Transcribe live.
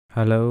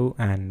Hello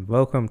and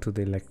welcome to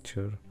the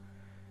lecture.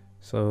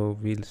 So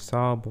we'll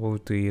saw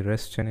about the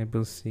REST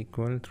enabled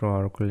SQL through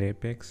Oracle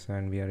Apex,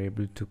 and we are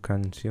able to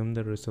consume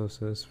the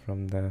resources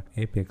from the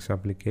Apex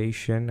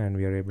application, and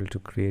we are able to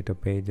create a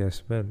page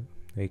as well.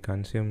 We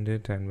consumed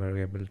it and we're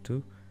able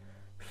to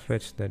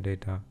fetch the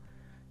data.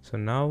 So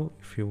now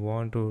if you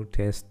want to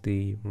test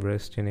the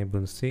REST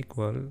enabled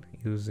SQL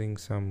using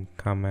some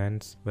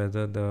commands,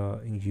 whether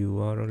the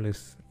URL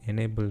is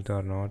enabled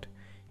or not,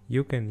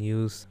 you can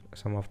use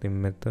some of the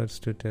methods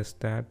to test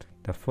that.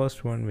 The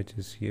first one, which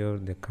is here,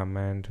 the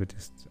command which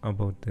is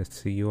about the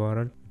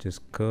CURL, which is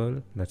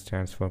curl, that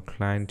stands for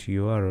client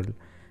URL,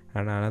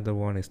 and another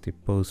one is the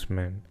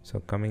postman.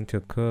 So coming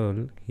to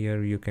curl,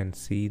 here you can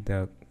see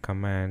the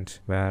command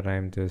where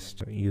I'm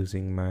just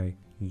using my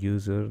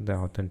user, the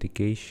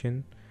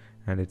authentication,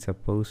 and it's a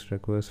post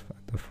request for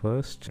the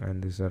first,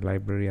 and this is a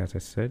library as I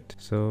said.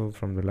 So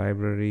from the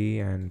library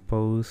and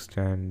post,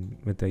 and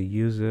with the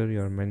user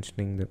you're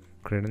mentioning the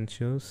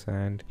credentials,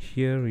 and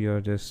here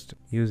you're just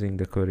using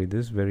the query.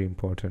 This is very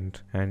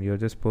important, and you're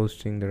just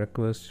posting the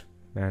request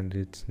and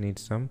it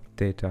needs some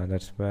data.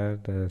 That's where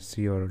the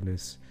CURL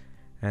is.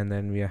 And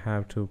then we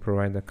have to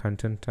provide the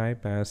content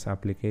type as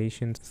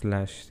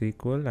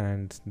application/SQL,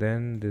 and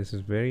then this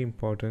is very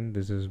important.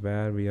 This is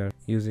where we are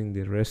using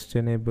the REST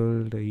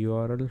enabled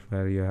URL,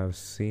 where you have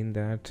seen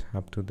that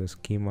up to the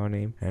schema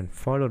name, and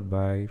followed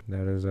by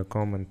there is a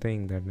common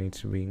thing that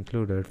needs to be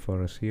included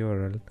for a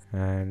CURL,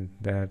 and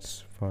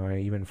that's for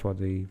even for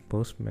the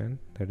postman,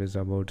 that is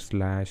about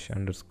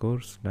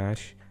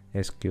 /_/SQL.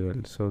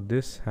 So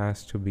this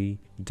has to be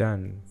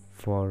done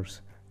for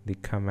the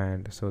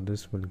command. So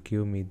this will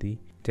give me the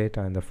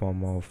data in the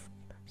form of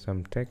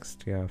some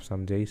text, you have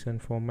some JSON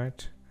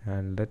format.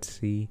 And let's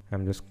see,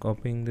 I'm just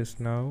copying this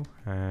now,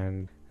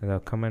 and the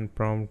command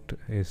prompt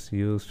is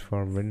used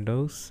for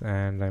Windows,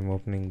 and I'm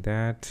opening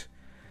that.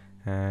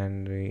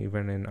 And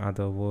even in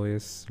other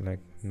OS like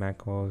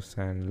Mac OS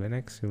and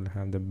Linux, you'll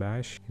have the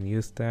bash, you can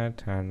use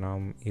that. And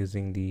I'm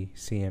using the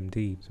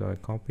CMD, so I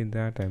copied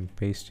that, I'm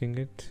pasting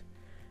it,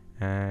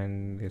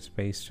 and it's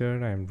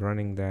pasted. I'm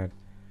running that,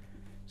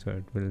 so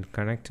it will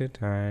connect it,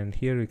 and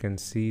here you can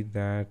see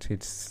that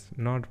it's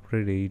not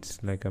pretty,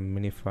 it's like a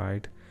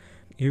minified.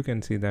 You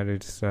can see that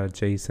it's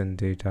JSON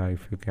data.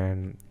 If you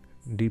can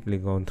deeply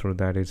go through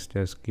that, it's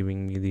just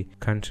giving me the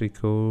country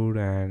code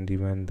and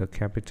even the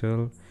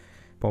capital,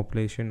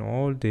 population,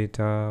 all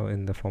data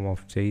in the form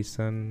of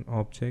JSON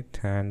object,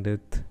 and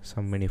it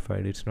some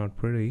minified. It's not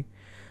pretty,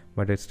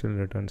 but it still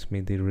returns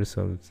me the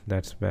results.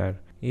 That's where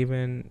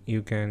even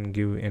you can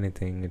give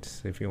anything.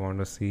 It's if you want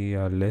to see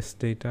less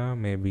data,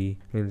 maybe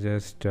we'll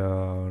just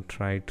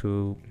try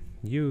to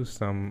use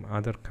some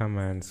other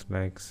commands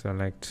like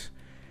select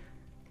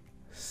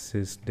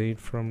sysdate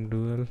from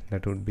dual.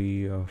 That would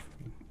be a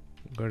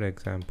good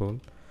example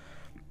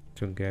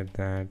to get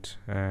that,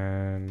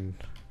 and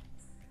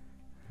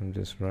I'm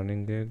just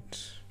running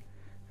it,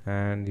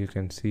 and you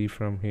can see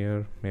from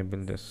here, maybe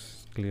we'll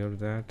just clear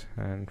that,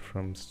 and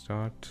from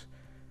start,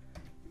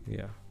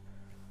 yeah.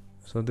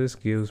 So this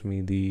gives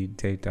me the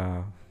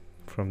data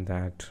from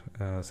that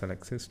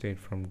select sysdate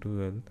from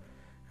dual,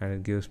 and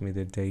it gives me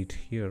the date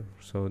here.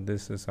 So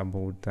this is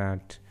about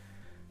that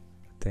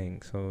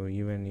thing. So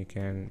even you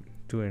can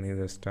do any of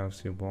the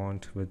stuffs you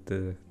want with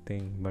the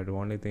thing, but the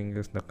only thing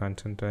is the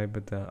content type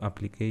with the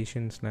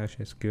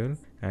application/SQL,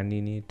 and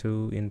you need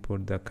to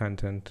input the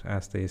content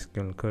as the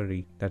SQL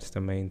query. That's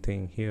the main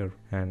thing here.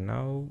 And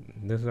now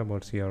this is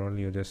about CRL.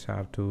 You just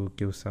have to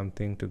give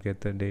something to get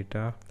the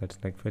data. That's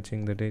like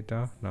fetching the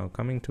data. Now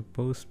coming to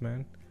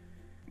postman,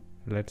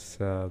 let's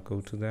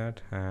go to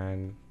that,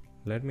 and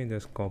let me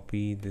just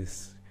copy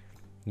this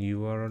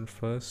URL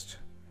first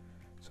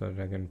so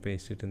that I can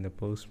paste it in the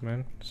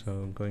postman.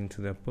 So going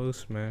to the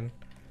postman,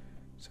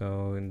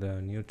 so in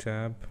the new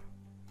tab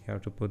you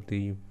have to put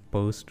the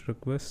post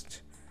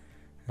request,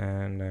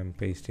 and I'm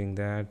pasting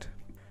that.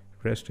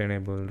 REST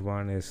enabled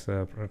one is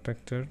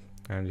protected,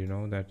 and you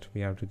know that we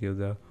have to give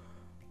the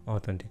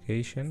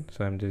authentication,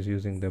 so I'm just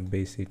using the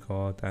basic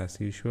auth as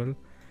usual.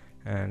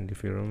 And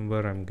if you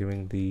remember, I'm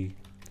giving the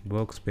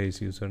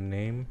workspace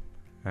username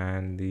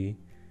and the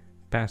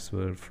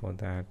password for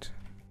that.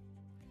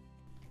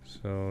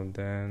 So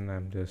then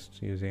I'm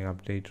just using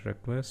update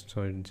request,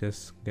 so it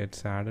just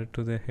gets added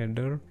to the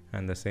header,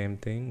 and the same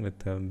thing with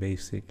the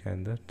basic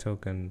and the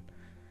token.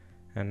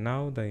 And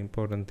now the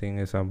important thing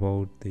is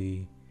about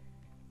the,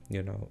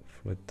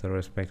 with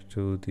respect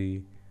to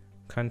the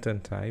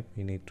content type,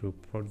 you need to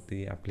put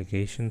the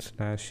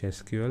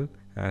application/SQL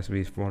as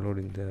we followed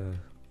in the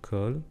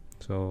curl.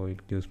 So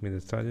it gives me the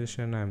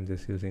suggestion. I'm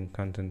just using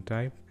content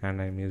type,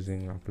 and I'm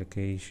using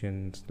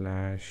application/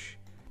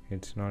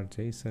 it's not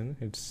JSON,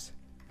 it's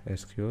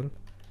SQL.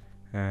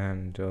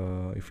 And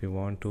if you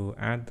want to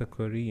add the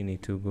query, you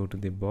need to go to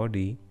the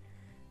body,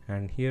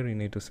 and here you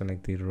need to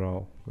select the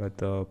raw with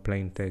the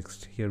plain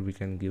text. Here we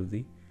can give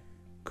the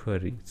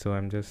query. So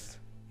I'm just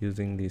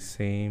using the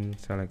same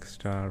select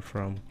star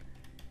from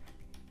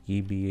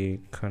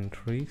EBA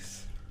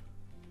countries.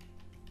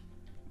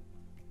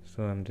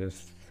 So I'm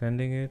just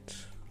sending it,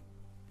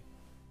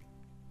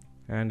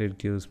 and it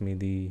gives me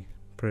the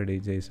pretty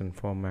JSON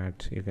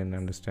format. You can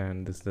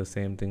understand this is the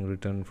same thing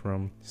written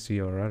from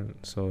CURL.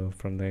 So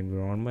from the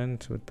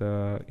environment with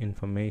the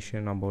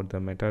information about the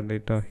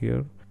metadata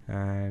here,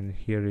 and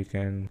here you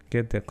can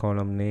get the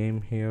column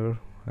name here,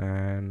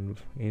 and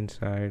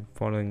inside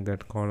following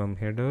that column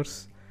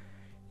headers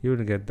you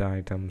will get the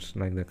items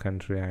like the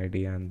country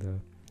ID and the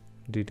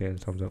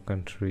details of the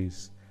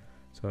countries.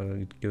 So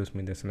it gives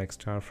me the select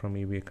star from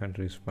EBA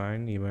country is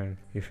fine. Even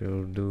if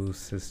you do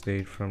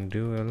sysdate from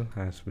dual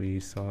as we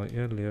saw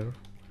earlier,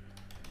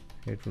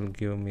 it will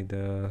give me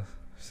the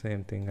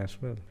same thing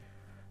as well.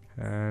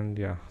 And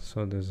yeah,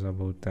 so this is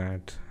about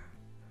that.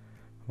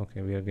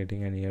 Okay, we are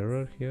getting an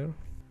error here.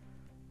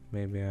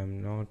 Maybe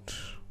I'm not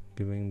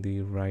giving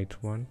the right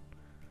one.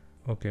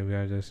 Okay, we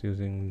are just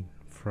using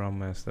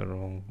from as the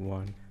wrong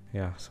one.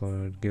 Yeah, so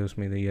it gives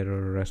me the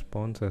error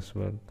response as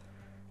well.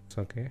 It's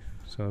okay,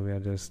 so we are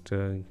just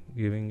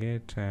giving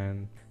it,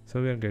 and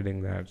so we are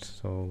getting that.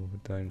 So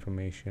with the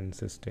information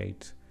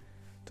state.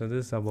 So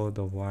this is about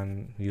the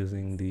one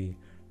using the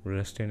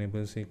REST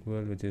enabled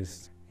SQL, which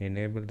is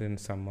enabled in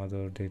some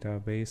other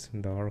database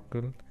in the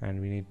Oracle,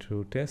 and we need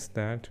to test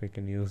that. We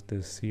can use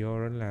this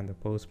CURL and the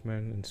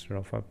Postman instead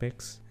of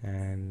Apex,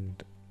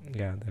 and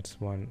yeah,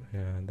 that's one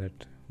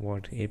that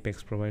what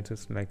Apex provides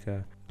is like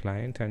a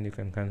client and you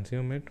can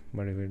consume it.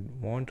 But if you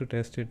want to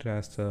test it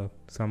as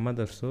some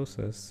other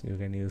sources, you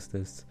can use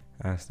this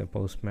as the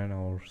Postman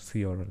or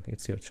CURL.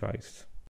 It's your choice.